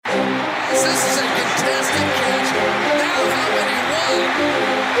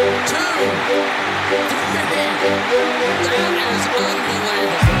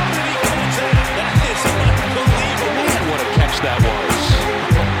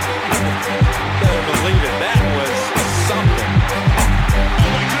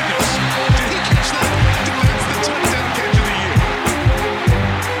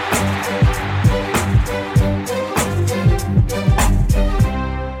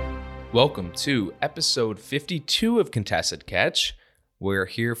Welcome to episode 52 of Contested Catch. We're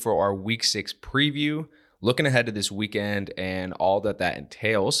here for our Week 6 preview, looking ahead to this weekend and all that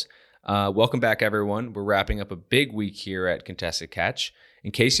entails. Welcome back, everyone. We're wrapping up a big week here at Contested Catch.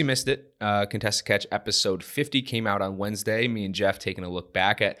 In case you missed it, Contested Catch episode 50 came out on Wednesday. Me and Jeff taking a look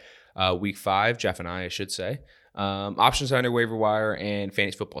back at Week 5, Jeff and I should say. Options under waiver wire and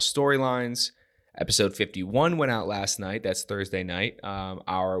fantasy football storylines. Episode 51 went out last night. That's Thursday night.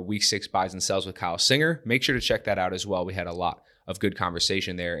 Our Week 6 buys and sells with Kyle Singer. Make sure to check that out as well. We had a lot of good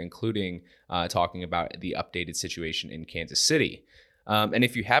conversation there, including talking about the updated situation in Kansas City. And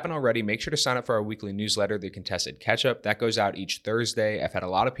if you haven't already, make sure to sign up for our weekly newsletter, The Contested Catch-Up. That goes out each Thursday. I've had a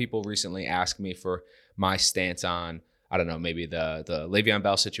lot of people recently ask me for my stance on, I don't know, maybe the Le'Veon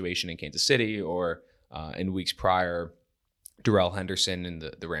Bell situation in Kansas City or in weeks prior, Darrell Henderson in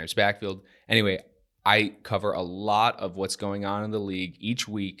the Rams backfield. Anyway, I cover a lot of what's going on in the league each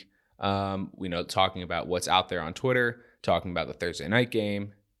week. Talking about what's out there on Twitter, talking about the Thursday night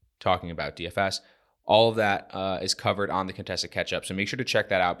game, talking about DFS. All of that is covered on the Contested Catch-Up. So make sure to check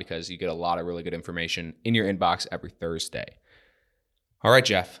that out because you get a lot of really good information in your inbox every Thursday. All right,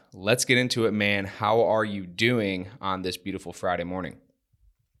 Jeff, let's get into it, man. How are you doing on this beautiful Friday morning?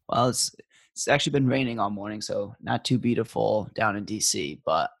 Well, it's actually been raining all morning, so not too beautiful down in DC,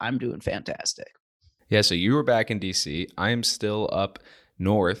 but I'm doing fantastic. Yeah, so you were back in DC. I am still up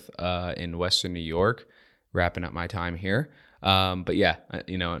north in Western New York, wrapping up my time here. But yeah,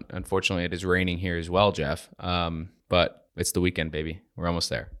 unfortunately it is raining here as well, Jeff. But it's the weekend, baby. We're almost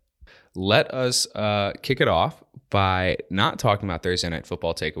there. Let us kick it off by not talking about Thursday Night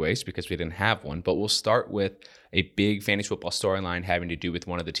Football takeaways because we didn't have one, but we'll start with a big fantasy football storyline having to do with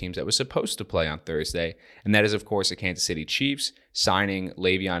one of the teams that was supposed to play on Thursday, and that is, of course, the Kansas City Chiefs signing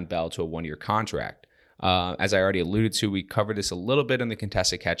Le'Veon Bell to a one-year contract. As I already alluded to, we covered this a little bit in the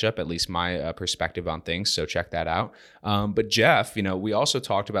Contested Catch-Up, at least my perspective on things, so check that out. But Jeff, we also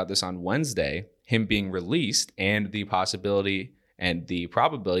talked about this on Wednesday, him being released and the possibility and the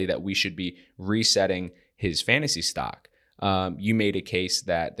probability that we should be resetting his fantasy stock. You made a case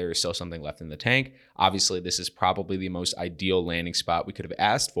that there is still something left in the tank. Obviously, this is probably the most ideal landing spot we could have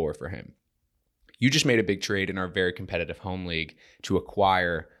asked for him. You just made a big trade in our very competitive home league to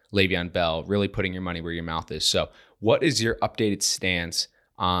acquire Le'Veon Bell, really putting your money where your mouth is. So what is your updated stance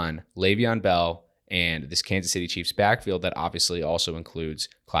on Le'Veon Bell and this Kansas City Chiefs backfield that obviously also includes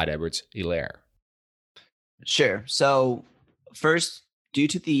Clyde Edwards-Helaire? Sure. So first, due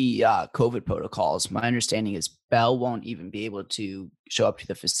to the COVID protocols, my understanding is Bell won't even be able to show up to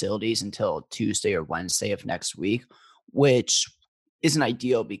the facilities until Tuesday or Wednesday of next week, which isn't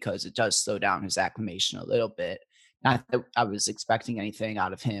ideal because it does slow down his acclimation a little bit. Not that I was expecting anything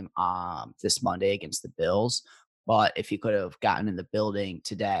out of him this Monday against the Bills, but if he could have gotten in the building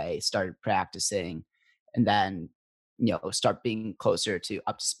today, started practicing, and then start being closer to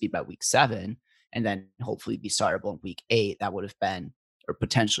up to speed by week 7, and then hopefully be startable in week 8, that would have been, or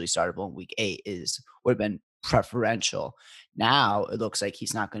potentially startable in week 8 would have been preferential. Now it looks like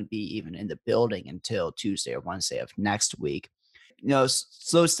he's not going to be even in the building until Tuesday or Wednesday of next week.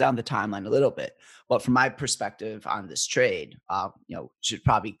 Slows down the timeline a little bit. But from my perspective on this trade, should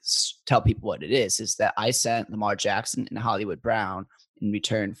probably tell people what it is that I sent Lamar Jackson and Hollywood Brown in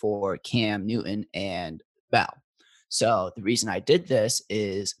return for Cam Newton and Bell. So the reason I did this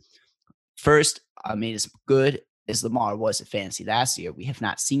is, first, as good as Lamar was at fantasy last year, we have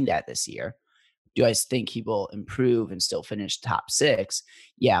not seen that this year. Do I think he will improve and still finish top 6?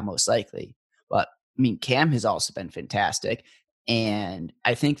 Yeah, most likely. But Cam has also been fantastic. And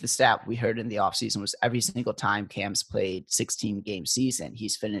I think the stat we heard in the offseason was every single time Cam's played 16-game season,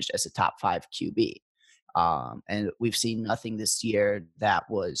 he's finished as a top 5 QB. And we've seen nothing this year that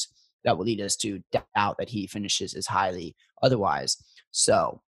will lead us to doubt that he finishes as highly otherwise.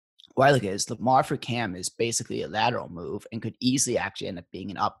 So what I look at is Lamar for Cam is basically a lateral move and could easily actually end up being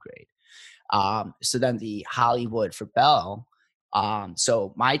an upgrade. So then the Hollywood for Bell.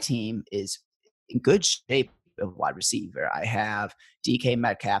 So my team is in good shape of wide receiver. I have DK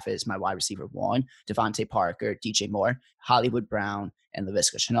Metcalf as my wide receiver 1, Devontae Parker, DJ Moore, Hollywood Brown, and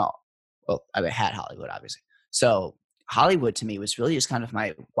Laviska Shenault. Well, I had Hollywood, obviously. So Hollywood to me was really just kind of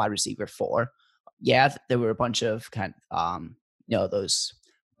my wide receiver 4. Yeah, there were a bunch of those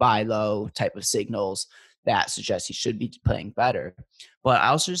buy low type of signals that suggest he should be playing better. But I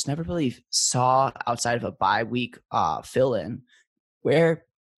also just never really saw, outside of a bye week fill-in, where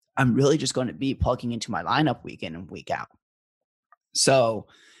I'm really just going to be plugging into my lineup week in and week out. So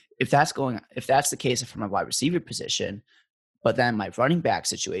if that's the case for my wide receiver position, but then my running back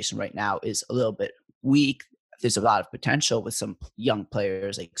situation right now is a little bit weak there's a lot of potential with some young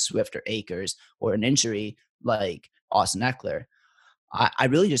players like Swift or Akers, or an injury like Austin Eckler. I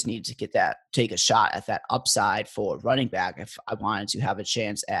really just needed to take a shot at that upside for running back if I wanted to have a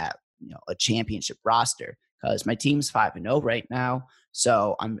chance at a championship roster, because my team's 5-0 right now,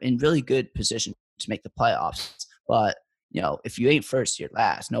 so I'm in really good position to make the playoffs. But if you ain't first, you're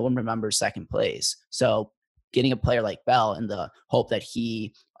last. No one remembers second place. So getting a player like Bell in the hope that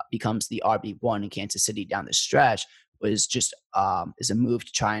he becomes the RB1 in Kansas City down the stretch was just is a move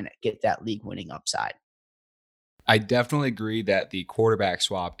to try and get that league winning upside. I definitely agree that the quarterback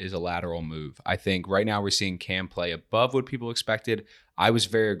swap is a lateral move. I think right now we're seeing Cam play above what people expected. I was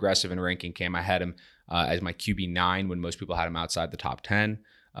very aggressive in ranking Cam. I had him as my QB9 when most people had him outside the top 10.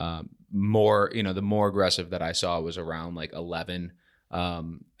 The more aggressive that I saw was around like 11.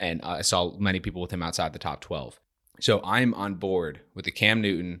 And I saw many people with him outside the top 12. So I'm on board with the Cam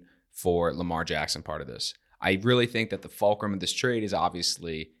Newton for Lamar Jackson part of this. I really think that the fulcrum of this trade is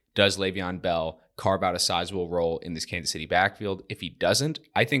obviously, does Le'Veon Bell carve out a sizable role in this Kansas City backfield? If he doesn't,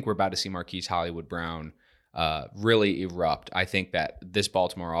 I think we're about to see Marquise Hollywood Brown really erupt. I think that this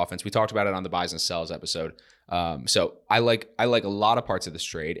Baltimore offense, we talked about it on the buys and sells episode. So I like a lot of parts of this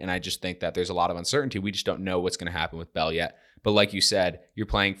trade, and I just think that there's a lot of uncertainty. We just don't know what's going to happen with Bell yet. But like you said, you're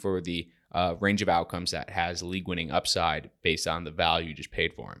playing for the range of outcomes that has league-winning upside based on the value you just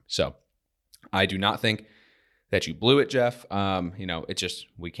paid for him. So I do not think that you blew it, Jeff. It's just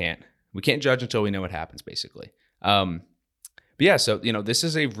we can't judge until we know what happens, basically. But yeah, so this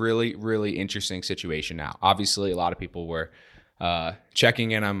is a really, really interesting situation now. Obviously, a lot of people were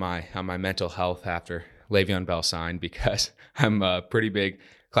checking in on my mental health after Le'Veon Bell signed, because I'm a pretty big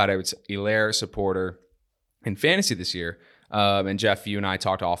Clyde Edwards-Helaire supporter in fantasy this year. And Jeff, you and I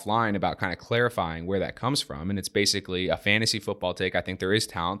talked offline about kind of clarifying where that comes from. And it's basically a fantasy football take. I think there is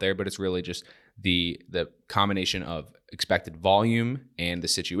talent there, but it's really just the combination of expected volume and the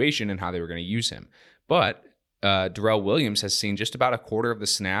situation and how they were going to use him. But Darrell Williams has seen just about a quarter of the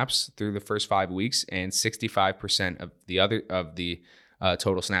snaps through the first 5 weeks, and 65% of the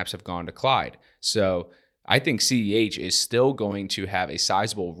total snaps have gone to Clyde. So I think CEH is still going to have a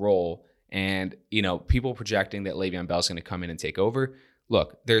sizable role. And, people projecting that Le'Veon Bell is going to come in and take over.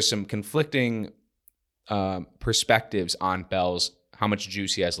 Look, there's some conflicting perspectives on Bell's, how much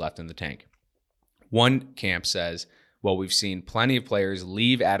juice he has left in the tank. One camp says, well, we've seen plenty of players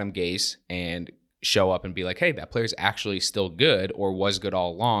leave Adam Gase and show up and be like, hey, that player's actually still good or was good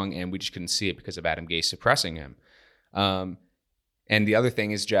all along, and we just couldn't see it because of Adam Gase suppressing him. And the other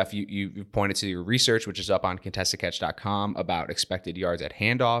thing is, Jeff, you pointed to your research, which is up on contestedcatch.com, about expected yards at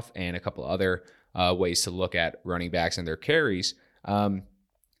handoff and a couple other ways to look at running backs and their carries.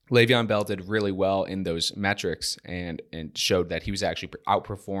 Le'Veon Bell did really well in those metrics and showed that he was actually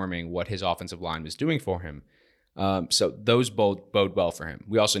outperforming what his offensive line was doing for him. So those bode well for him.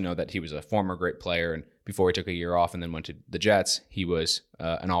 We also know that he was a former great player, and before he took a year off and then went to the Jets, he was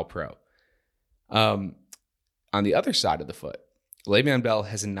an all-pro. On the other side of the foot, Le'Veon Bell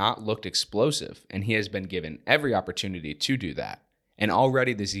has not looked explosive, and he has been given every opportunity to do that. And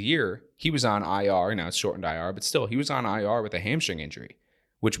already this year, he was on IR. Now it's shortened IR, but still, he was on IR with a hamstring injury,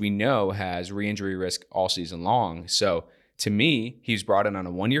 which we know has re-injury risk all season long. So to me, he's brought in on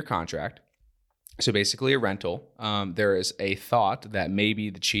a 1-year contract. So basically a rental. There is a thought that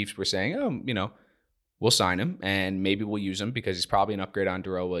maybe the Chiefs were saying, we'll sign him and maybe we'll use him because he's probably an upgrade on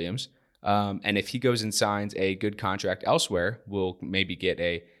Darrell Williams. And if he goes and signs a good contract elsewhere, we'll maybe get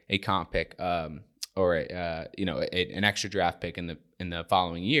a comp pick or an extra draft pick in the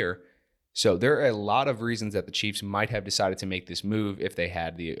following year. So there are a lot of reasons that the Chiefs might have decided to make this move if they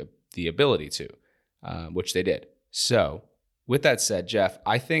had the ability to, which they did. So with that said, Jeff,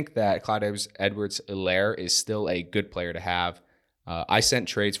 I think that Clyde Edwards-Helaire is still a good player to have. I sent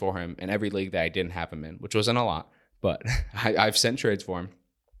trades for him in every league that I didn't have him in, which wasn't a lot, but I've sent trades for him.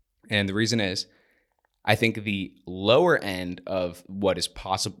 And the reason is, I think the lower end of what is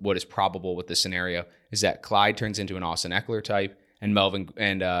possible, what is probable with this scenario, is that Clyde turns into an Austin Eckler type, and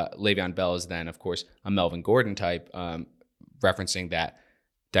Le'Veon Bell is then, of course, a Melvin Gordon type, referencing that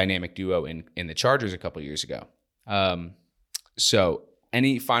dynamic duo in the Chargers a couple years ago. So,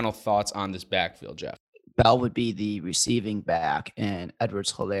 any final thoughts on this backfield, Jeff? Bell would be the receiving back, and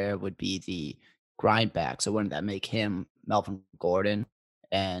Edwards-Helaire would be the grind back. So wouldn't that make him Melvin Gordon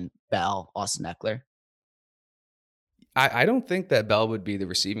and Bell Austin Eckler? I don't think that Bell would be the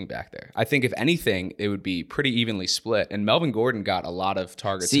receiving back there. I think if anything, it would be pretty evenly split. And Melvin Gordon got a lot of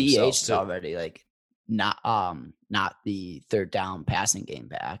targets himself. CEH is already not the third down passing game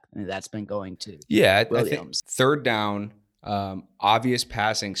back. I mean, that's been going to Williams. I think third down Obvious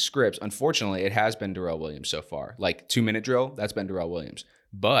passing scripts. Unfortunately, it has been Darrell Williams so far. Like 2-minute drill, that's been Darrell Williams.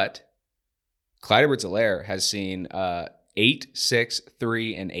 But Clyde Edwards-Helaire has seen 8, 6,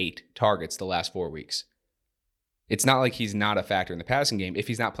 3, and 8 targets the last 4 weeks. It's not like he's not a factor in the passing game. If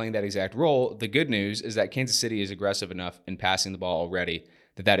he's not playing that exact role, the good news is that Kansas City is aggressive enough in passing the ball already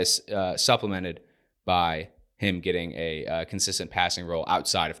that is supplemented by him getting a consistent passing role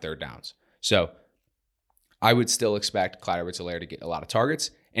outside of third downs. So I would still expect Clyde Edwards-Helaire to get a lot of targets.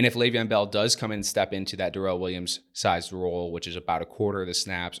 And if Le'Veon Bell does come in and step into that Darrell Williams-sized role, which is about a quarter of the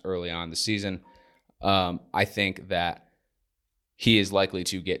snaps early on in the season, I think that he is likely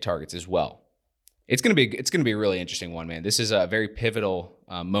to get targets as well. It's gonna be a really interesting one, man. This is a very pivotal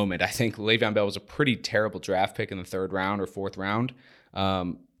moment. I think Le'Veon Bell was a pretty terrible draft pick in the 3rd round or 4th round.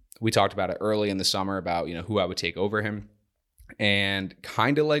 We talked about it early in the summer about who I would take over him, and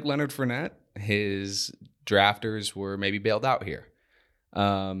kind of like Leonard Fournette, his drafters were maybe bailed out here.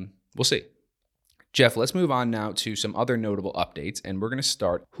 We'll see. Jeff, let's move on now to some other notable updates, and we're going to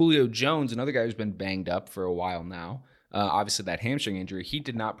start Julio Jones, another guy who's been banged up for a while now. Obviously, that hamstring injury, he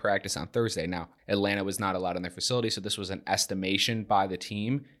did not practice on Thursday. Now, Atlanta was not allowed in their facility, so this was an estimation by the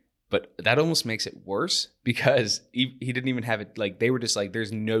team. But that almost makes it worse because he didn't even have it. Like, they were just like,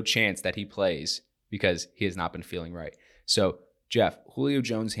 there's no chance that he plays because he has not been feeling right. So, Jeff, Julio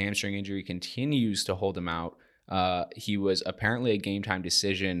Jones' hamstring injury continues to hold him out. He was apparently a game-time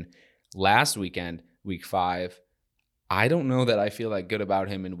decision last weekend, week 5. I don't know that I feel that good about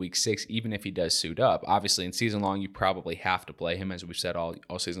him in week 6, even if he does suit up. Obviously, in season long, you probably have to play him, as we've said all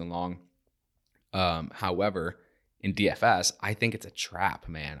season long. However, in DFS, I think it's a trap,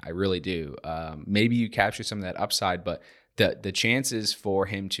 man. I really do. Maybe you capture some of that upside, but the chances for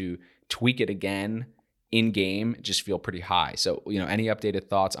him to tweak it again in game just feel pretty high. So, any updated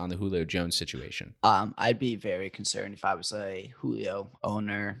thoughts on the Julio Jones situation? I'd be very concerned if I was a Julio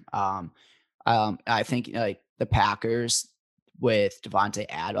owner. I think like the Packers with Devontae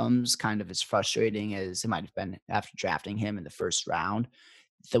Adams, kind of as frustrating as it might have been after drafting him in the 1st round,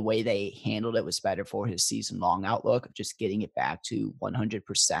 the way they handled it was better for his season long outlook of just getting it back to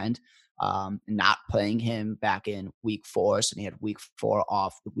 100%. Not playing him back in week 4. So he had week 4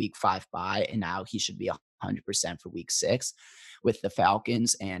 off the week 5 bye, and now he should be 100% for week 6 with the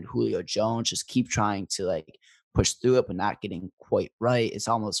Falcons. And Julio Jones just keep trying to like push through it, but not getting quite right. It's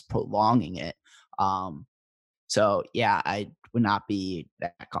almost prolonging it. So yeah, I would not be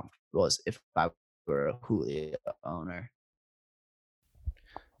that comfortable as if I were a Julio owner.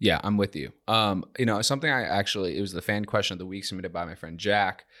 Yeah, I'm with you. Something it was the fan question of the week submitted by my friend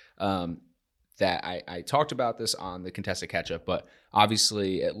Jack, that I talked about this on the contested catch-up, but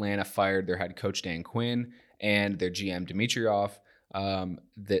obviously Atlanta fired their head coach Dan Quinn and their GM Dimitrioff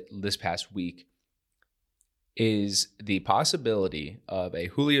this past week. Is the possibility of a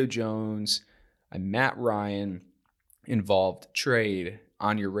Julio Jones, a Matt Ryan involved trade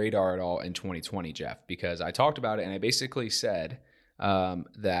on your radar at all in 2020, Jeff? Because I talked about it and I basically said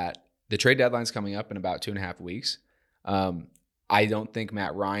that the trade deadline's coming up in about 2.5 weeks. I don't think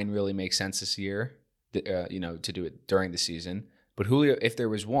Matt Ryan really makes sense this year, to do it during the season. But Julio, if there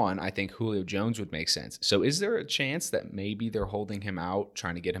was one, I think Julio Jones would make sense. So is there a chance that maybe they're holding him out,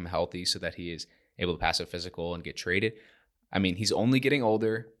 trying to get him healthy so that he is able to pass a physical and get traded? I mean, he's only getting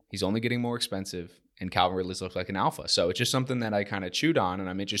older. He's only getting more expensive. And Calvin Ridley's looks like an alpha. So it's just something that I kind of chewed on, and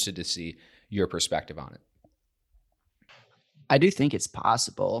I'm interested to see your perspective on it. I do think it's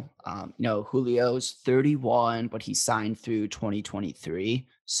possible. Julio's 31, but he signed through 2023.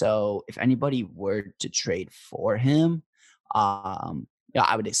 So if anybody were to trade for him,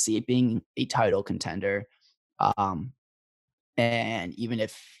 I would see it being a title contender. And even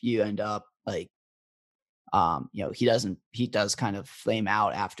if you end up like, he does kind of flame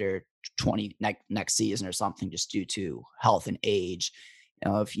out after 20 next season or something, just due to health and age.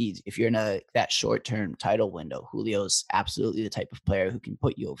 If you're in that short-term title window, Julio's absolutely the type of player who can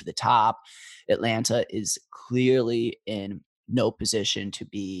put you over the top. Atlanta is clearly in no position to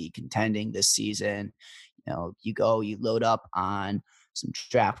be contending this season. You load up on some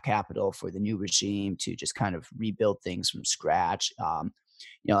draft capital for the new regime to just kind of rebuild things from scratch.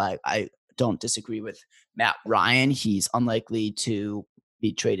 I don't disagree with Matt Ryan. He's unlikely to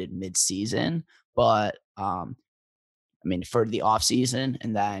be traded mid-season, but for the offseason,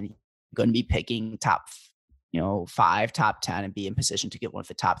 and then going to be picking top, 5, top 10, and be in position to get one of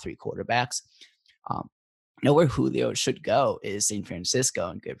the top 3 quarterbacks. Where Julio should go is San Francisco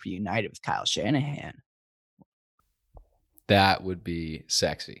and get reunited with Kyle Shanahan. That would be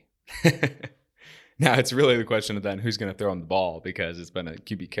sexy. Now it's really the question of then who's going to throw him the ball, because it's been a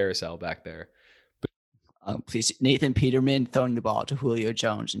QB carousel back there. Please, Nathan Peterman throwing the ball to Julio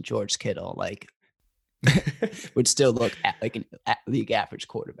Jones and George Kittle, like would still look like an league average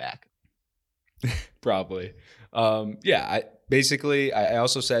quarterback. Probably. I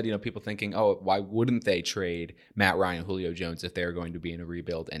also said, people thinking, oh, why wouldn't they trade Matt Ryan and Julio Jones if they're going to be in a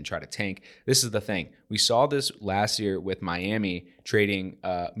rebuild and try to tank? This is the thing. We saw this last year with Miami trading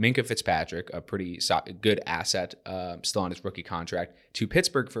Minkah Fitzpatrick, a pretty good asset, still on his rookie contract, to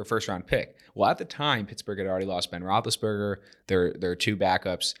Pittsburgh for a first-round pick. Well, at the time, Pittsburgh had already lost Ben Roethlisberger. Their two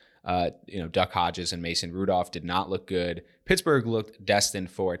backups, Duck Hodges and Mason Rudolph, did not look good. Pittsburgh looked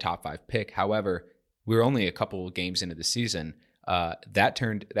destined for a top 5 pick. However, we were only a couple of games into the season. That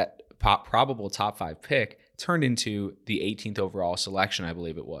probable top 5 pick turned into the 18th overall selection, I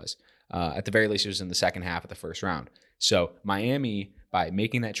believe it was. At the very least, it was in the second half of the first round. So Miami, by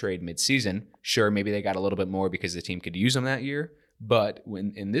making that trade midseason, sure, maybe they got a little bit more because the team could use them that year. But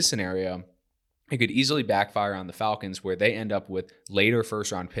when in this scenario, it could easily backfire on the Falcons, where they end up with later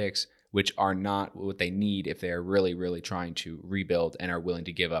first-round picks, which are not what they need if they are really, really trying to rebuild and are willing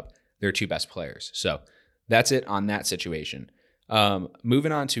to give up their two best players. So that's it on that situation.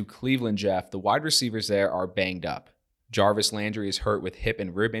 Moving on to Cleveland, Jeff, the wide receivers there are banged up. Jarvis Landry is hurt with hip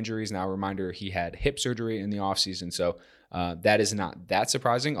and rib injuries. Now, a reminder, he had hip surgery in the offseason, so that is not that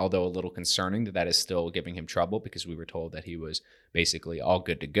surprising, although a little concerning that is still giving him trouble because we were told that he was basically all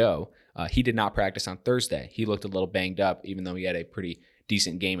good to go. He did not practice on Thursday. He looked a little banged up, even though he had a pretty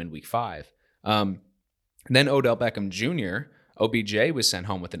decent game in Week 5. Then Odell Beckham Jr., OBJ was sent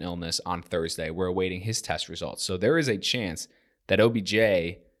home with an illness on Thursday. We're awaiting his test results. So there is a chance that OBJ,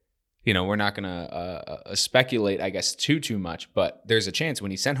 we're not going to speculate, I guess, too much, but there's a chance when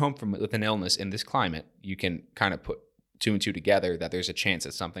he's sent home with an illness in this climate, you can kind of put 2 and 2 together that there's a chance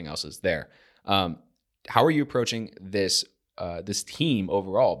that something else is there. How are you approaching this team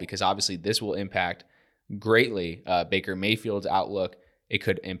overall? Because obviously this will impact greatly Baker Mayfield's outlook. It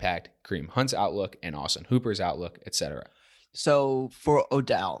could impact Kareem Hunt's outlook and Austin Hooper's outlook, etc. So for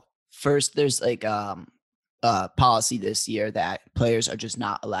Odell, first, there's like policy this year that players are just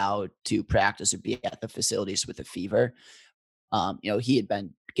not allowed to practice or be at the facilities with a fever. He had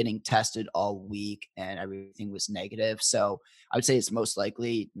been getting tested all week and everything was negative. So I would say it's most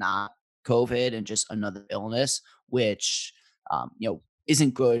likely not COVID and just another illness, which,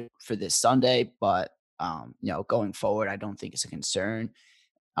 isn't good for this Sunday, but, going forward, I don't think it's a concern.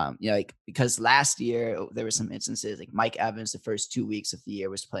 Because last year there were some instances like Mike Evans, the first 2 weeks of the year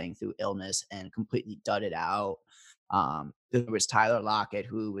was playing through illness and completely dudded out. There was Tyler Lockett,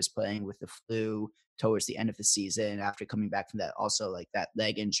 who was playing with the flu towards the end of the season after coming back from that, also like that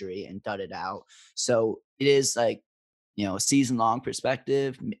leg injury, and dudded out. So it is like, a season long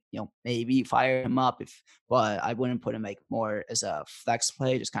perspective, maybe fire him up but I wouldn't put him like more as a flex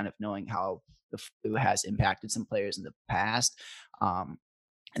play, just kind of knowing how the flu has impacted some players in the past.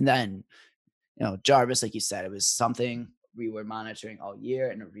 And then, Jarvis, like you said, it was something we were monitoring all year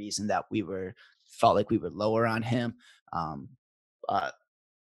and a reason that felt like we were lower on him. But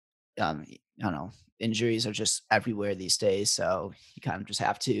I don't know, injuries are just everywhere these days. So you kind of just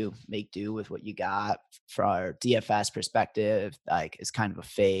have to make do with what you got. For our DFS perspective, like it's kind of a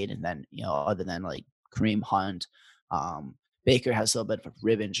fade. And then, other than like Kareem Hunt, Baker has a little bit of a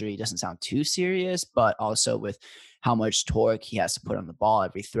rib injury. Doesn't sound too serious, but also with how much torque he has to put on the ball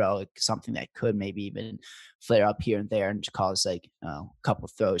every throw, like something that could maybe even flare up here and there and cause like a couple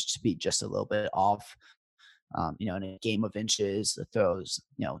of throws to be just a little bit off. In a game of inches, the throws,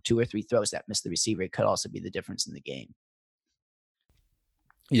 2 or 3 throws that miss the receiver could also be the difference in the game.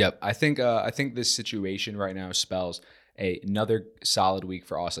 Yep, I think this situation right now spells another solid week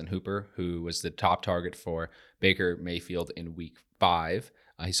for Austin Hooper, who was the top target for Baker Mayfield in Week 5.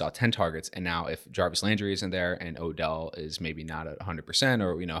 He saw 10 targets, and now if Jarvis Landry isn't there and Odell is maybe not at 100%,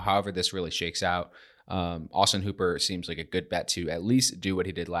 or however this really shakes out, Austin Hooper seems like a good bet to at least do what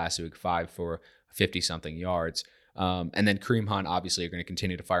he did last week, 5 for 50-something yards. And then Kareem Hunt, obviously, you're going to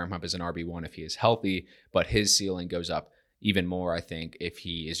continue to fire him up as an RB1 if he is healthy, but his ceiling goes up even more, I think, if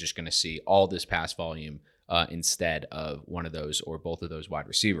he is just going to see all this pass volume instead of one of those or both of those wide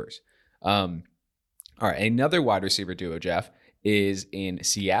receivers. All right, another wide receiver duo, Jeff, is in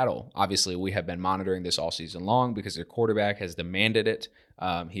Seattle. Obviously, we have been monitoring this all season long because their quarterback has demanded it.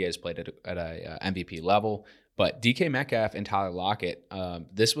 He has played at a MVP level. But DK Metcalf and Tyler Lockett,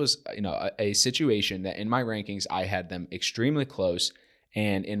 this was a situation that in my rankings, I had them extremely close.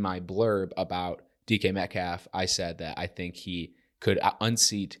 And in my blurb about DK Metcalf, I said that I think he could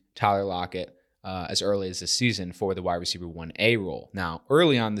unseat Tyler Lockett as early as this season for the wide receiver 1A role. Now,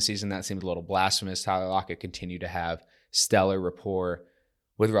 early on in the season, that seemed a little blasphemous. Tyler Lockett continued to have stellar rapport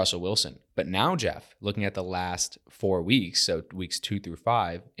with Russell Wilson. But now, Jeff, looking at the last 4 weeks, so weeks 2 through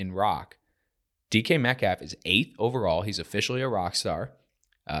 5 in Rock, DK Metcalf is 8th overall. He's officially a rock star.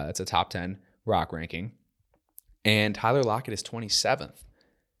 That's a top 10 Rock ranking. And Tyler Lockett is 27th.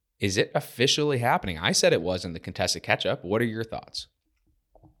 Is it officially happening? I said it was in the contested catch-up. What are your thoughts?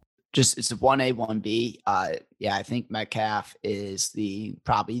 Just it's a 1A, 1B. Yeah, I think Metcalf is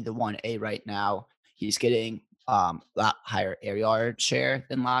probably the 1A right now. He's getting a lot higher air yard share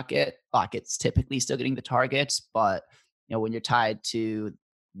than Lockett. Lockett's typically still getting the targets, but when you're tied to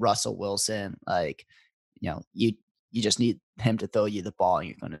Russell Wilson, like you just need him to throw you the ball and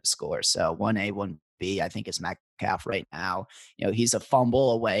you're going to score. So 1A, 1B, I think is Metcalf right now. He's a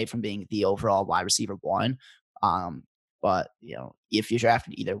fumble away from being the overall wide receiver 1. But if you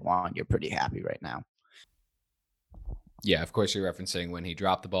drafted either one, you're pretty happy right now. Yeah, of course you're referencing when he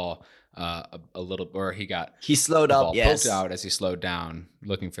dropped the ball a little, or he slowed up. Yes, poked out as he slowed down,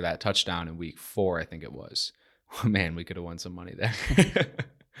 looking for that touchdown in week 4, I think it was. Oh, man, we could have won some money there.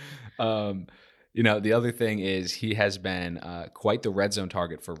 The other thing is he has been quite the red zone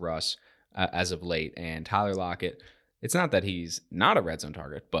target for Russ as of late, and Tyler Lockett. It's not that he's not a red zone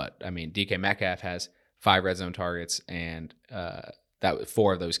target, but I mean DK Metcalf has 5 red zone targets, and that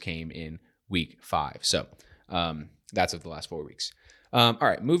 4 of those came in week 5. So that's of the last 4 weeks. All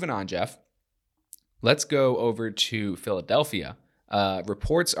right, moving on, Jeff. Let's go over to Philadelphia.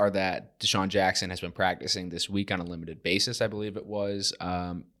 Reports are that Deshaun Jackson has been practicing this week on a limited basis, I believe it was.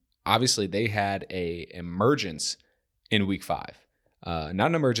 Obviously, they had an emergence in week 5. Not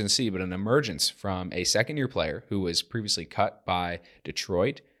an emergency, but an emergence from a second-year player who was previously cut by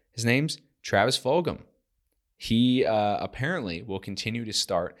Detroit. His name's Travis Fulgham. He apparently will continue to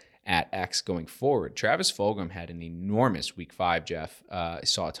start at X going forward. Travis Fulgham had an enormous week 5, Jeff.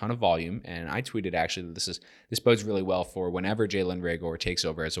 Saw a ton of volume, and I tweeted actually that this bodes really well for whenever Jalen Reagor takes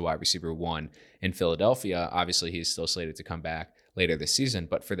over as a wide receiver 1 in Philadelphia. Obviously, he's still slated to come back later this season,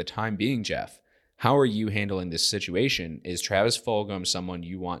 but for the time being, Jeff, how are you handling this situation? Is Travis Fulgham someone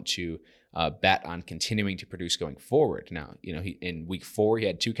you want to bet on continuing to produce going forward? Now, he in week 4, he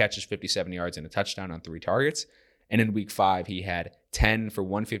had 2 catches, 57 yards, and a touchdown on 3 targets. And in week 5, he had 10 for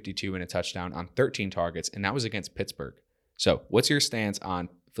 152 and a touchdown on 13 targets, and that was against Pittsburgh. So what's your stance on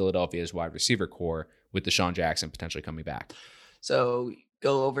Philadelphia's wide receiver core with Deshaun Jackson potentially coming back? So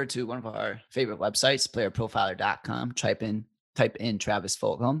go over to one of our favorite websites, playerprofiler.com, type in Travis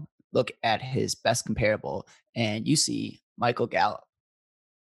Fulgham, look at his best comparable, and you see Michael Gallup.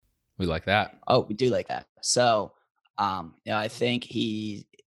 We like that. Oh, we do like that. So, I think he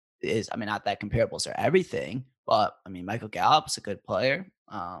is, not that comparables are everything, but Michael Gallup's a good player.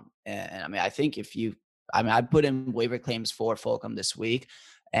 And I think I put in waiver claims for Fulgham this week,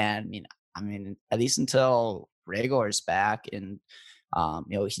 and at least until Reagor is back, and he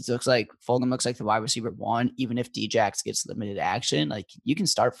Fulgham looks like the wide receiver 1. Even if Djax gets limited action, like you can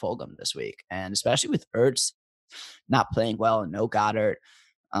start Fulgham this week, and especially with Ertz not playing well and no Goddard,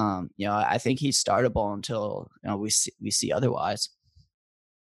 I think he's startable until we see otherwise.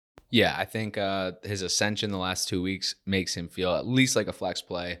 Yeah, I think his ascension the last 2 weeks makes him feel at least like a flex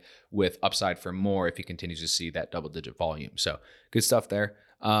play with upside for more if he continues to see that double-digit volume. So good stuff there.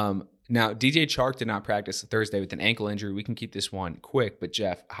 Now, DJ Chark did not practice Thursday with an ankle injury. We can keep this one quick, but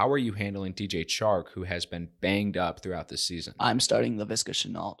Jeff, how are you handling DJ Chark, who has been banged up throughout this season? I'm starting Laviska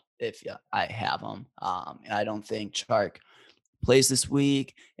Shenault if I have him. I don't think Chark plays this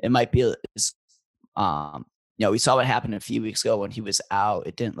week. It might be we saw what happened a few weeks ago when he was out.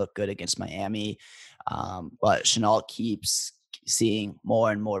 It didn't look good against Miami. But Shenault keeps seeing more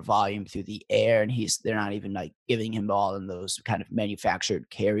and more volume through the air, and they're not even like giving him all in those kind of manufactured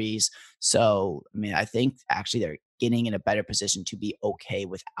carries. So, I think actually they're getting in a better position to be okay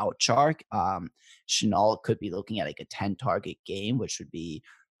without Chark. Shenault could be looking at like a 10 target game, which would be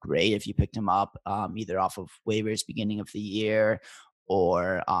great if you picked him up either off of waivers beginning of the year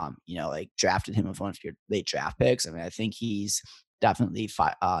or drafted him with one of your late draft picks. I think he's definitely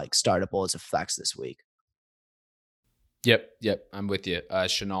startable as a flex this week. Yep, I'm with you.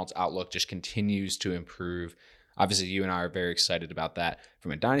 Chenault's outlook just continues to improve. Obviously, you and I are very excited about that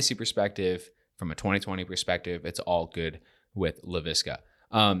from a dynasty perspective, from a 2020 perspective. It's all good with Laviska.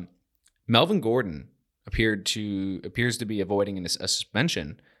 Melvin Gordon appears to be avoiding a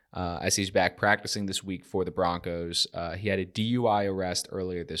suspension as he's back practicing this week for the Broncos. He had a DUI arrest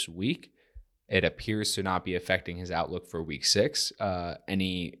earlier this week. It appears to not be affecting his outlook for week 6.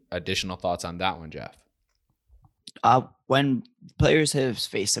 Any additional thoughts on that one, Jeff? When players have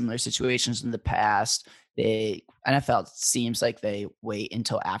faced similar situations in the past, the NFL seems like they wait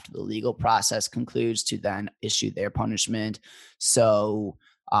until after the legal process concludes to then issue their punishment. So,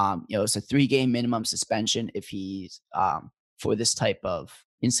 it's a 3 game minimum suspension if he's for this type of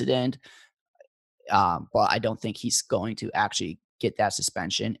incident. But I don't think he's going to actually get that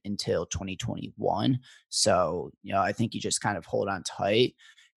suspension until 2021. So, I think you just kind of hold on tight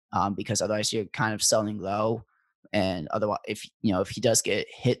because otherwise you're kind of selling low. And otherwise, if he does get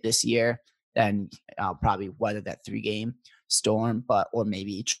hit this year, then I'll probably weather that 3 game storm, but or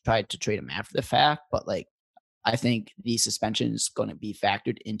maybe try to trade him after the fact. But like I think the suspension is going to be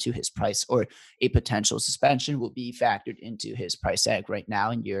factored into his price, or a potential suspension will be factored into his price tag right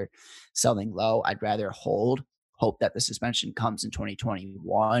now. And you're selling low. I'd rather hope that the suspension comes in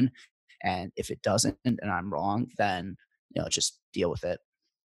 2021. And if it doesn't, and I'm wrong, then just deal with it.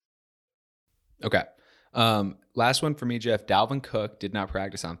 Okay. Last one for me, Jeff. Dalvin Cook did not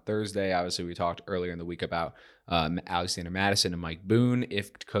practice on Thursday. Obviously, we talked earlier in the week about Alexander Madison and Mike Boone.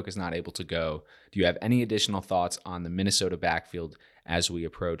 If Cook is not able to go, do you have any additional thoughts on the Minnesota backfield as we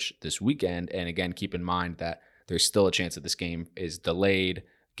approach this weekend? And again, keep in mind that there's still a chance that this game is delayed,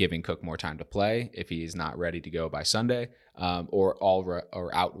 giving Cook more time to play if he's not ready to go by Sunday, or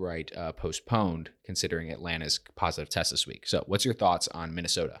outright postponed, considering Atlanta's positive test this week. So, what's your thoughts on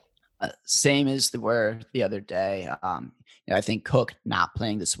Minnesota? Same as they were the other day. I think Cook not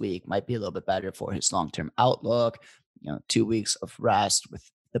playing this week might be a little bit better for his long term outlook. 2 weeks of rest with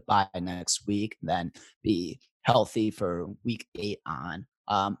the bye next week, and then be healthy for week 8 on.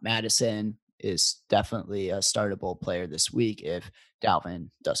 Madison is definitely a startable player this week if Dalvin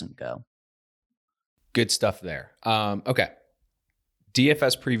doesn't go. Good stuff there. Okay.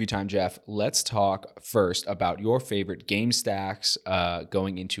 DFS preview time, Jeff. Let's talk first about your favorite game stacks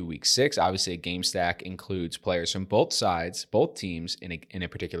going into week 6. Obviously, a game stack includes players from both sides, both teams in a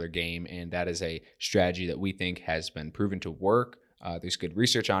particular game, and that is a strategy that we think has been proven to work. There's good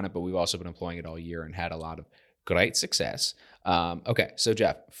research on it, but we've also been employing it all year and had a lot of great success. Okay, so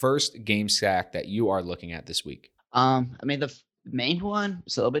Jeff, first game stack that you are looking at this week. The main one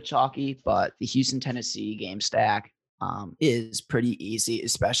is a little bit chalky, but the Houston Tennessee game stack is pretty easy,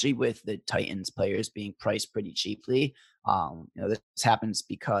 especially with the Titans players being priced pretty cheaply. This happens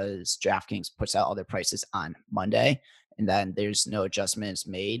because DraftKings puts out all their prices on Monday, and then there's no adjustments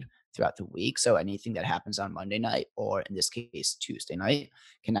made throughout the week. So anything that happens on Monday night, or in this case Tuesday night,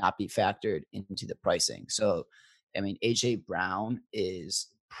 cannot be factored into the pricing. So, AJ Brown is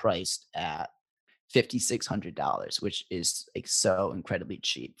priced at $5,600, which is like so incredibly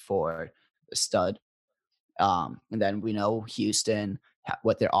cheap for a stud. And then we know Houston,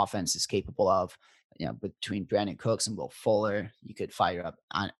 what their offense is capable of. Between Brandon Cooks and Will Fuller, you could fire up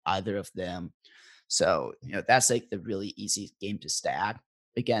on either of them. So, that's like the really easy game to stack.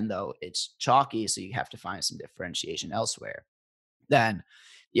 Again, though, it's chalky, so you have to find some differentiation elsewhere. Then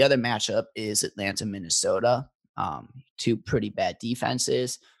the other matchup is Atlanta, Minnesota. Two pretty bad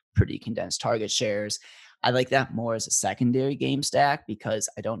defenses, pretty condensed target shares. I like that more as a secondary game stack because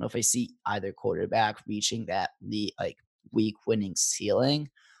I don't know if I see either quarterback reaching that week winning ceiling.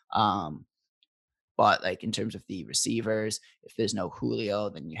 Um, but like in terms of the receivers, if there's no Julio,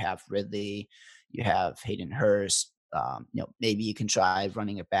 then you have Ridley, you have Hayden Hurst. Maybe you can try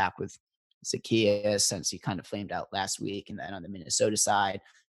running it back with Zacchaeus since he kind of flamed out last week. And then on the Minnesota side,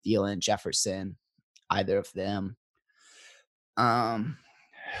 Thielen, Jefferson, either of them. Um,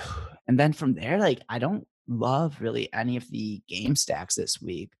 and then from there, like I don't love really any of the game stacks this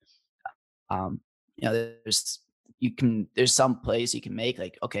week. Um, there's some plays you can make,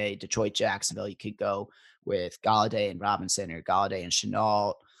 like okay, Detroit, Jacksonville, you could go with Galladay and Robinson or Galladay and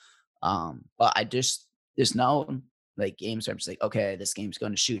Chenault. But there's no like games where I'm just like, okay, this game's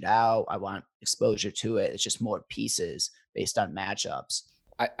going to shoot out. I want exposure to it. It's just more pieces based on matchups.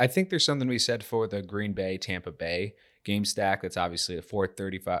 I think there's something to be said for the Green Bay Tampa Bay game stack. That's obviously a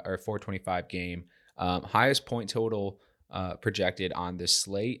 435 or 425 game. Highest point total projected on this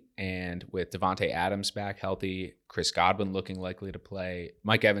slate. And with Devontae Adams back healthy, Chris Godwin looking likely to play,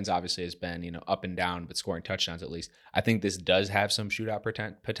 Mike Evans obviously has been, up and down, but scoring touchdowns at least. I think this does have some shootout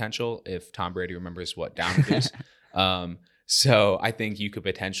potential if Tom Brady remembers what down it is. So I think you could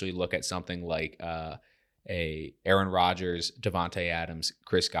potentially look at something like a Aaron Rodgers, Devontae Adams,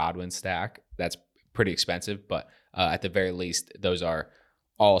 Chris Godwin stack. That's pretty expensive, but at the very least, those are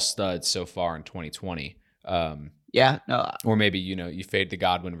all studs so far in 2020. Yeah, no, Or maybe, you fade the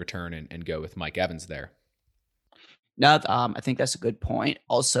Godwin return and go with Mike Evans there. no, I think that's a good point.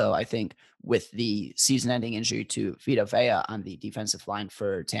 Also, I think with the season-ending injury to Vita Vea on the defensive line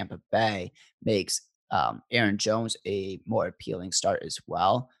for Tampa Bay makes Aaron Jones a more appealing start as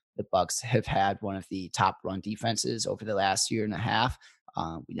well. the Bucks have had one of the top run defenses over the last year and a half.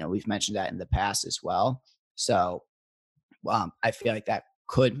 We've mentioned that in the past as well. So I feel like that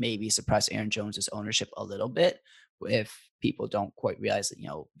could maybe suppress Aaron Jones's ownership a little bit if people don't quite realize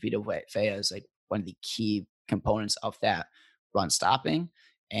that, Vita Vea is like one of the key components of that run stopping.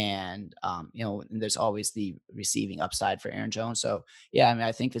 And and there's always the receiving upside for Aaron Jones. So yeah, I mean,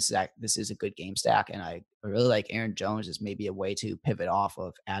 I think this is a good game stack, and I really like Aaron Jones as maybe a way to pivot off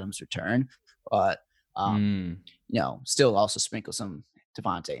of Adams' return, but Mm. still also sprinkle some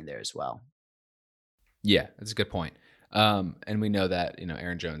Devontae in there as well. Yeah, that's a good point. And we know that,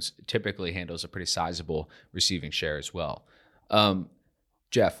 Aaron Jones typically handles a pretty sizable receiving share as well. Um,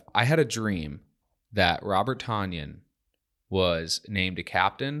 Jeff, I had a dream that Robert Tonyan was named a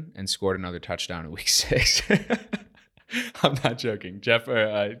captain and scored another touchdown in week 6. I'm not joking. Jeff,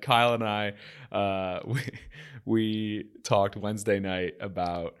 Kyle and I, we talked Wednesday night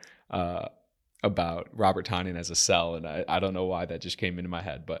about Robert Tonyan as a sell, and I don't know why that just came into my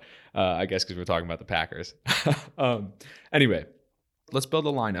head, but I guess because we're talking about the Packers. Anyway, let's build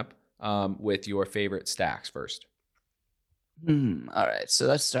a lineup with your favorite stacks first. All right, so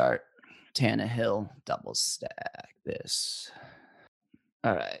let's start Tannehill double stack this.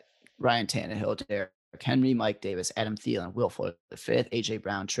 All right, Ryan Tannehill, Derrick Henry, Mike Davis, Adam Thielen, Will Fuller the fifth, AJ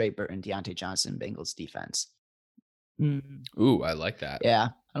Brown, Trey Burton, Deontay Johnson, Bengals defense. Ooh, I like that. Yeah,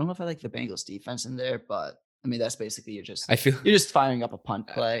 I don't know if I like the Bengals defense in there, but I mean that's basically you're I feel just firing up a punt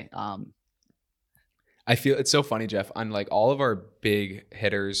play. I feel it's so funny, Jeff. On like all of our big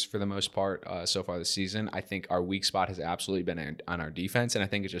hitters for the most part so far this season, I think our weak spot has absolutely been on our defense, and I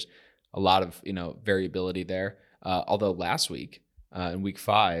think it's just a lot of variability there. Although last week in week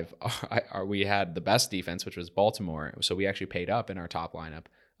 5, we had the best defense, which was Baltimore, so we actually paid up in our top lineup.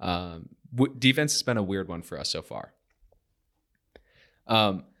 Defense has been a weird one for us so far.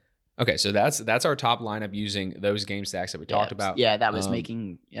 Okay, so that's our top lineup using those game stacks that we talked about. Yeah, that was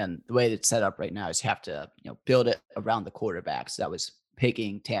making, and the way it's set up right now is you have to build it around the quarterback. So that was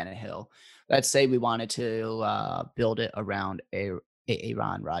picking Tannehill. Let's say we wanted to build it around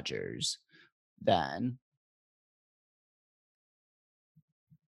Aaron Rodgers, then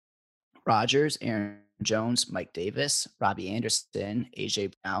Rodgers, Aaron Jones, Mike Davis, Robbie Anderson,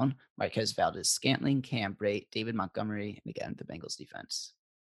 AJ Brown, Marquez Valdez-Scantling, Cam Brate, David Montgomery, and again the Bengals defense.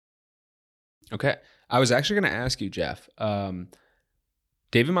 Okay. I was actually going to ask you, Jeff.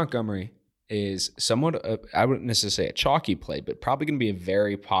 David Montgomery is somewhat, I wouldn't necessarily say a chalky play, but probably going to be a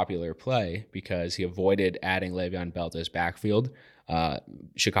very popular play because he avoided adding Le'Veon Bell to his backfield.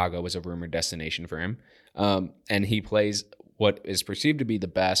 Chicago was a rumored destination for him. And he plays what is perceived to be the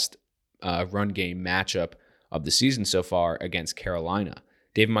best run game matchup of the season so far against Carolina.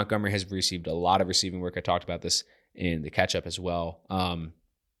 David Montgomery has received a lot of receiving work. I talked about this in the catch-up as well.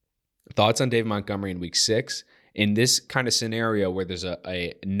 Thoughts on David Montgomery in week 6? In this kind of scenario where there's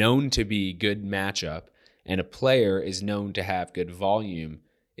a known to be good matchup and a player is known to have good volume,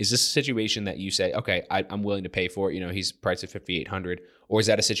 is this a situation that you say, okay, I'm willing to pay for it? He's priced at $5,800. Or is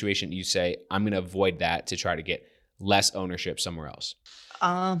that a situation you say, I'm going to avoid that to try to get less ownership somewhere else?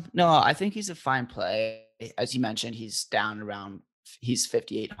 No, I think he's a fine play. As you mentioned, he's he's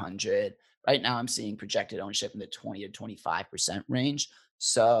 5,800. Right now I'm seeing projected ownership in the 20 to 25% range.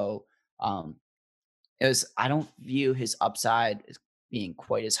 So I don't view his upside as being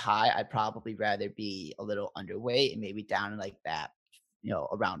quite as high. I'd probably rather be a little underweight and maybe down in like that,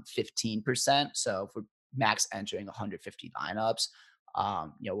 around 15%. So if we're max entering 150 lineups,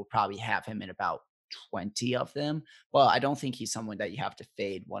 we'll probably have him in about 20 of them. Well, I don't think he's someone that you have to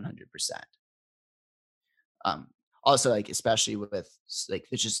fade 100%. Also, like especially with like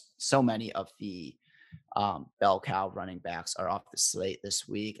there's just so many of the bell cow running backs are off the slate this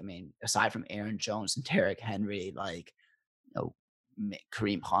week. I mean, aside from Aaron Jones and Derrick Henry, like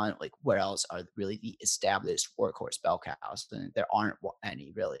Kareem Hunt, like where else are really the established workhorse bell cows? And there aren't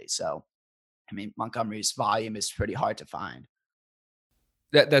any really. So, I mean, Montgomery's volume is pretty hard to find.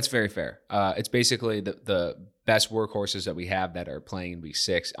 That's very fair. It's basically the best workhorses that we have that are playing in week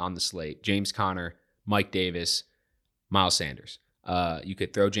 6 on the slate: James Conner, Mike Davis, Miles Sanders. You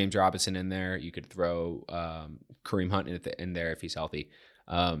could throw James Robinson in there. You could throw Kareem Hunt in there if he's healthy.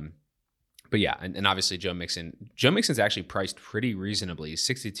 But yeah, and obviously Joe Mixon. Joe Mixon's actually priced pretty reasonably,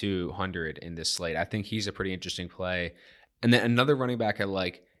 6,200 in this slate. I think he's a pretty interesting play. And then another running back I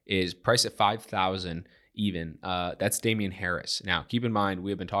like is priced at 5,000 even. That's Damian Harris. Now, keep in mind,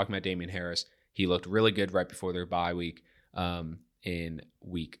 we have been talking about Damian Harris. He looked really good right before their bye week in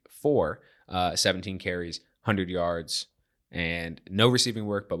week 4. 17 carries, 100 yards, and no receiving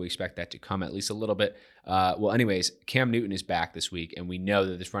work, but we expect that to come at least a little bit. Well, anyways, Cam Newton is back this week, and we know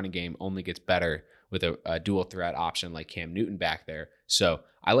that this running game only gets better with a dual threat option like Cam Newton back there. So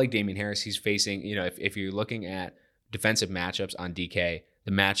I like Damian Harris. He's facing, if you're looking at defensive matchups on DK,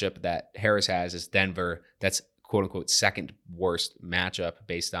 the matchup that Harris has is Denver. That's quote unquote second worst matchup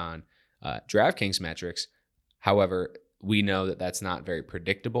based on DraftKings metrics. However, we know that that's not very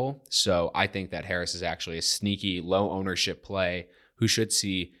predictable. So I think that Harris is actually a sneaky low ownership play who should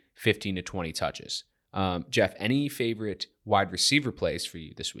see 15 to 20 touches. Jeff, any favorite wide receiver plays for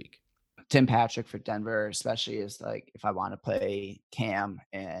you this week? Tim Patrick for Denver, especially is like if I want to play Cam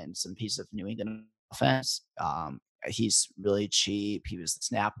and some piece of New England offense. He's really cheap. He was the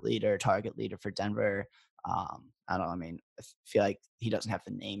snap leader, target leader for Denver. I don't know. I mean, I feel like he doesn't have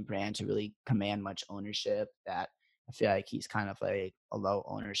the name brand to really command much ownership. That I feel like he's kind of like a low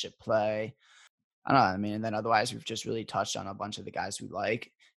ownership play. I don't know. I mean, and then otherwise, we've just really touched on a bunch of the guys we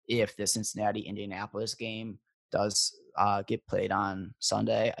like. If the Cincinnati Indianapolis game does get played on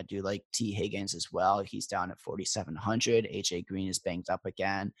Sunday, I do like T. Higgins as well. He's down at 4,700. AJ Green is banged up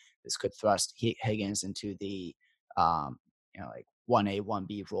again. This could thrust Higgins into the like 1A,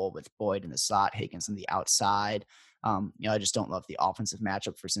 1B role with Boyd in the slot, Higgins on the outside. I just don't love the offensive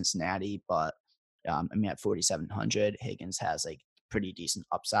matchup for Cincinnati, but I mean, at 4,700, Higgins has like pretty decent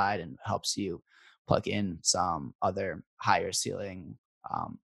upside and helps you plug in some other higher ceiling,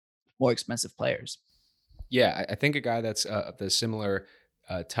 more expensive players. Yeah, I think a guy that's the similar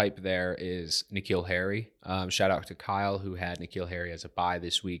type there is N'Keal Harry. Shout out to Kyle, who had N'Keal Harry as a buy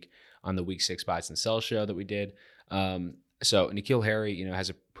this week on the Week 6 Buys and Sell show that we did. So N'Keal Harry, has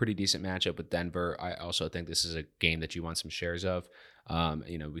a pretty decent matchup with Denver. I also think this is a game that you want some shares of. We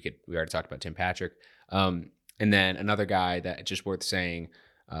already talked about Tim Patrick. And then another guy that just worth saying,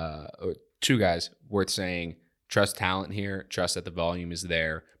 or two guys worth saying, trust talent here, trust that the volume is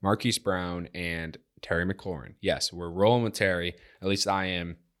there. Marquise Brown and Terry McLaurin. Yes, we're rolling with Terry. At least I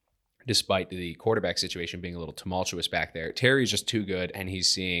am, despite the quarterback situation being a little tumultuous back there. Terry's just too good, and he's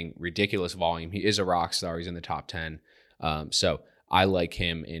seeing ridiculous volume. He is a rock star. He's in the top 10. So I like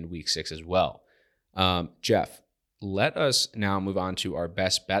him in Week 6 as well. Jeff, let us now move on to our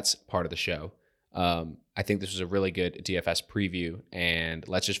best bets part of the show. I think this was a really good DFS preview, and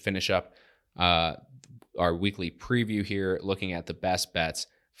let's just finish up our weekly preview here, looking at the best bets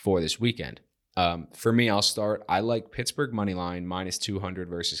for this weekend. For me, I'll start. I like Pittsburgh moneyline -200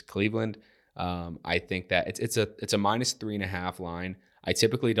 versus Cleveland. I think that it's a -3.5 line. I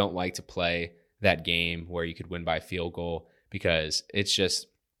typically don't like to play that game where you could win by field goal because it's just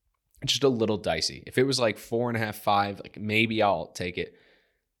a little dicey. If it was like 4.5, 5, like maybe I'll take it.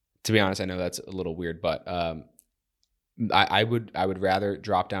 To be honest, I know that's a little weird, but I would rather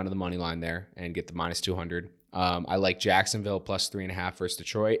drop down to the money line there and get the -200. I like Jacksonville +3.5 versus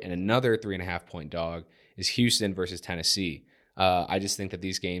Detroit, and another 3.5 point dog is Houston versus Tennessee. I just think that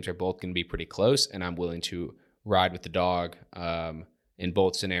these games are both going to be pretty close, and I'm willing to ride with the dog in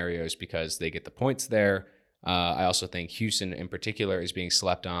both scenarios because they get the points there. I also think Houston in particular is being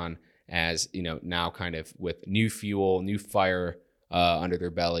slept on as, now kind of with new fuel, new fire under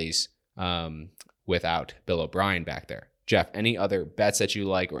their bellies without Bill O'Brien back there. Jeff, any other bets that you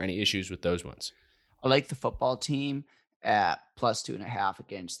like or any issues with those ones? I like the football team at +2.5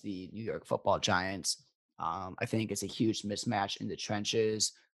 against the New York Football Giants. I think it's a huge mismatch in the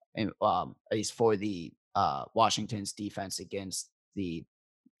trenches, and at least for the Washington's defense against the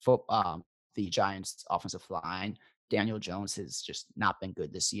Giants' offensive line. Daniel Jones has just not been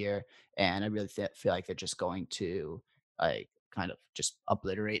good this year, and I really feel like they're just going to kind of just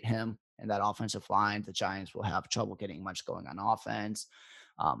obliterate him in that offensive line. The Giants will have trouble getting much going on offense.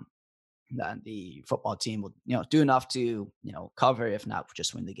 Then the football team will, do enough to, cover, if not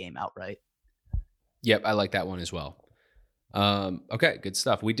just win the game outright. Yep, I like that one as well. Okay, good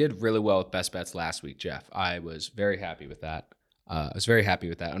stuff. We did really well with best bets last week, Jeff. I was very happy with that.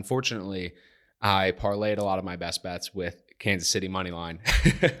 Unfortunately, I parlayed a lot of my best bets with Kansas City money line,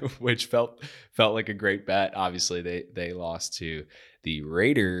 which felt like a great bet. Obviously, they lost to the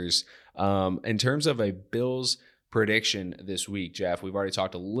Raiders. In terms of a Bills prediction this week, Jeff, we've already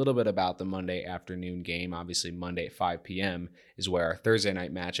talked a little bit about the Monday afternoon game. Obviously, Monday at 5 p.m. is where our Thursday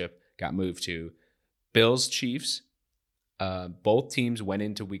night matchup got moved to. Bills, Chiefs. Both teams went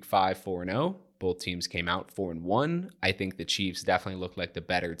into week 5 4-0. Both teams came out 4-1. I think the Chiefs definitely look like the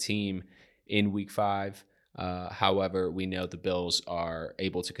better team in week 5. However, we know the Bills are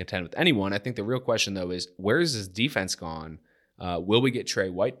able to contend with anyone. I think the real question, though, is where is this defense gone? Will we get Trey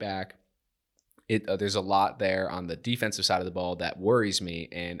White back? There's a lot there on the defensive side of the ball that worries me,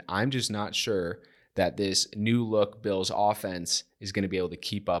 and I'm just not sure that this new look Bills offense is going to be able to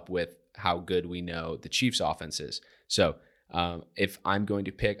keep up with how good we know the Chiefs offense is. So if I'm going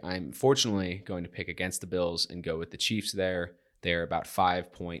to pick, I'm fortunately going to pick against the Bills and go with the Chiefs there. They're about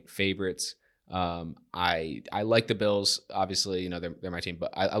 5-point favorites. I like the Bills. Obviously, they're my team,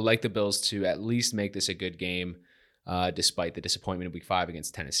 but I like the Bills to at least make this a good game, despite the disappointment of Week 5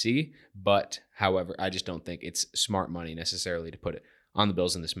 against Tennessee. But however, I just don't think it's smart money necessarily to put it on the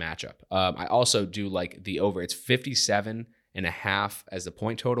Bills in this matchup. I also do like the over. It's 57.5 as the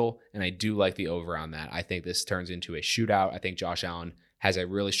point total, and I do like the over on that. I think this turns into a shootout. I think Josh Allen has a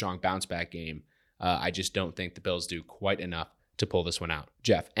really strong bounce back game. I just don't think the Bills do quite enough to pull this one out.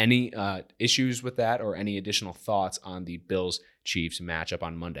 Jeff, any issues with that or any additional thoughts on the Bills-Chiefs matchup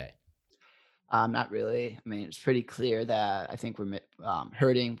on Monday? Not really. I mean, it's pretty clear that I think we're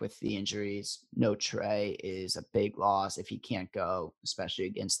hurting with the injuries. No Trey is a big loss if he can't go, especially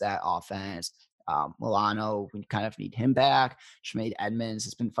against that offense. Milano, we kind of need him back. Tremaine Edmonds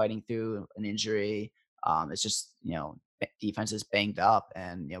has been fighting through an injury. It's just, defense is banged up,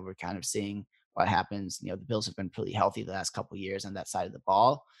 and, we're kind of seeing what happens. The Bills have been pretty healthy the last couple of years on that side of the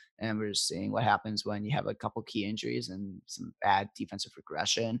ball. And we're just seeing what happens when you have a couple key injuries and some bad defensive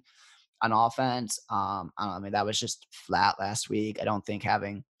regression on offense. I don't know, I mean, that was just flat last week. I don't think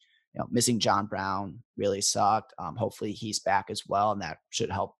having, missing John Brown really sucked. Hopefully he's back as well, and that should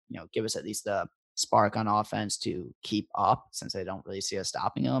help, give us at least a spark on offense to keep up, since I don't really see us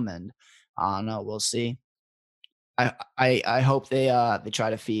stopping him. And I don't know, we'll see. I hope they try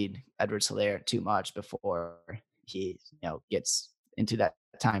to feed Edwards-Helaire too much before he gets into that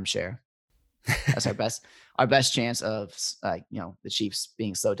timeshare. That's our best chance of the Chiefs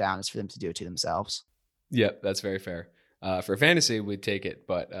being slowed down is for them to do it to themselves. Yep, that's very fair. For fantasy, we'd take it,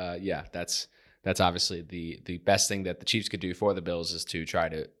 but that's obviously the best thing that the Chiefs could do for the Bills is to try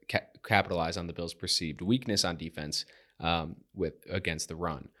to capitalize on the Bills' perceived weakness on defense against the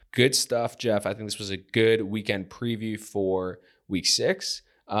run. Good stuff, Jeff. I think this was a good weekend preview for Week 6.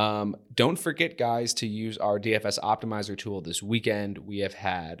 Don't forget, guys, to use our DFS Optimizer tool this weekend. We have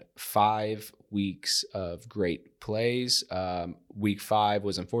had 5 weeks of great plays. Week 5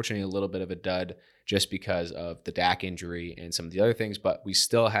 was unfortunately a little bit of a dud just because of the Dak injury and some of the other things, but we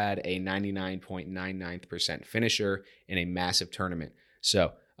still had a 99.99% finisher in a massive tournament.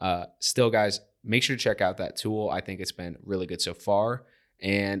 So still, guys, make sure to check out that tool. I think it's been really good so far.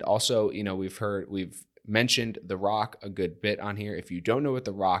 And also, we've mentioned The Rock a good bit on here. If you don't know what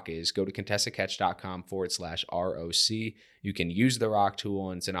The Rock is, go to contestedcatch.com/ROC. You can use The Rock tool,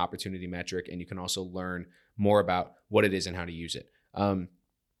 and it's an opportunity metric, and you can also learn more about what it is and how to use it.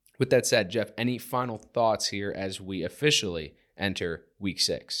 With that said, Jeff, any final thoughts here as we officially enter Week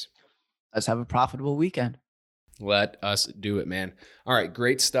 6? Let's have a profitable weekend. Let us do it, man. All right,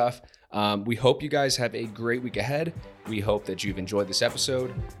 great stuff. We hope you guys have a great week ahead. We hope that you've enjoyed this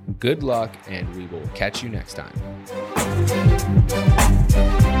episode. Good luck, and we will catch you next time.